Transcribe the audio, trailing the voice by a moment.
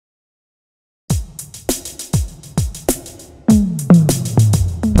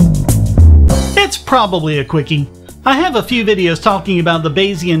probably a quickie. I have a few videos talking about the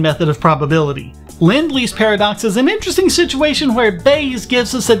Bayesian method of probability. Lindley's paradox is an interesting situation where Bayes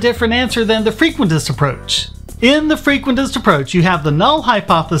gives us a different answer than the frequentist approach. In the frequentist approach, you have the null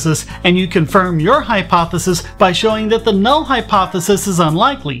hypothesis and you confirm your hypothesis by showing that the null hypothesis is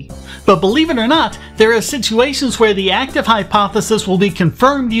unlikely. But believe it or not, there are situations where the active hypothesis will be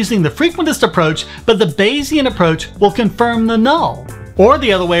confirmed using the frequentist approach, but the Bayesian approach will confirm the null. Or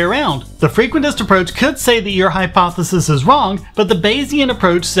the other way around. The frequentist approach could say that your hypothesis is wrong, but the Bayesian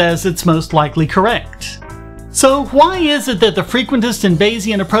approach says it's most likely correct. So why is it that the frequentist and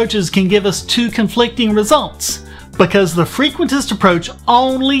Bayesian approaches can give us two conflicting results? Because the frequentist approach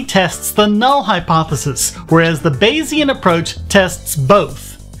only tests the null hypothesis, whereas the Bayesian approach tests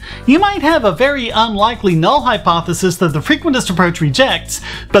both. You might have a very unlikely null hypothesis that the frequentist approach rejects,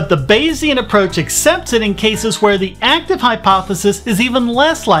 but the Bayesian approach accepts it in cases where the active hypothesis is even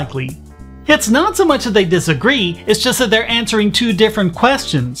less likely. It's not so much that they disagree, it's just that they're answering two different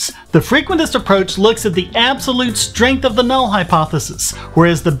questions. The frequentist approach looks at the absolute strength of the null hypothesis,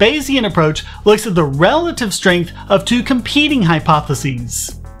 whereas the Bayesian approach looks at the relative strength of two competing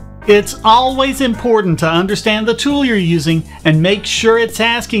hypotheses. It's always important to understand the tool you're using and make sure it's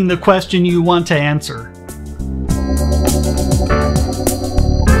asking the question you want to answer.